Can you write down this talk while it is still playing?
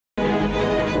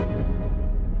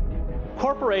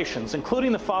corporations,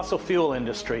 including the fossil fuel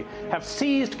industry, have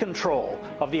seized control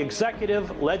of the executive,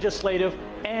 legislative,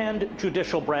 and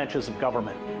judicial branches of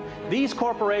government. These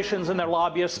corporations and their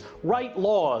lobbyists write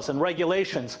laws and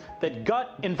regulations that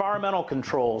gut environmental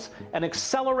controls and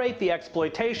accelerate the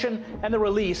exploitation and the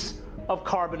release of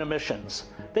carbon emissions.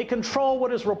 They control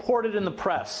what is reported in the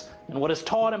press and what is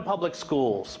taught in public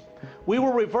schools. We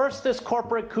will reverse this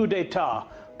corporate coup d'etat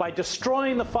by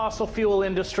destroying the fossil fuel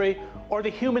industry, or the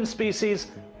human species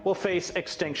will face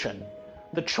extinction.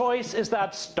 The choice is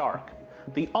that stark.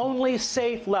 The only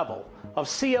safe level of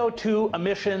CO2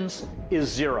 emissions is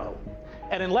zero.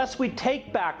 And unless we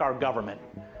take back our government,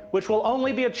 which will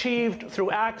only be achieved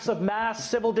through acts of mass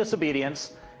civil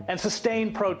disobedience and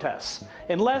sustained protests,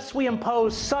 unless we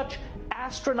impose such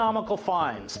astronomical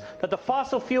fines that the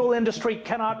fossil fuel industry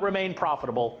cannot remain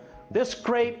profitable, this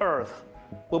great Earth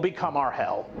will become our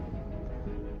hell.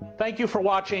 Thank you for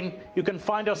watching. You can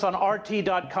find us on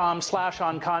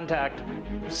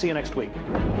rt.com/oncontact. See you next week.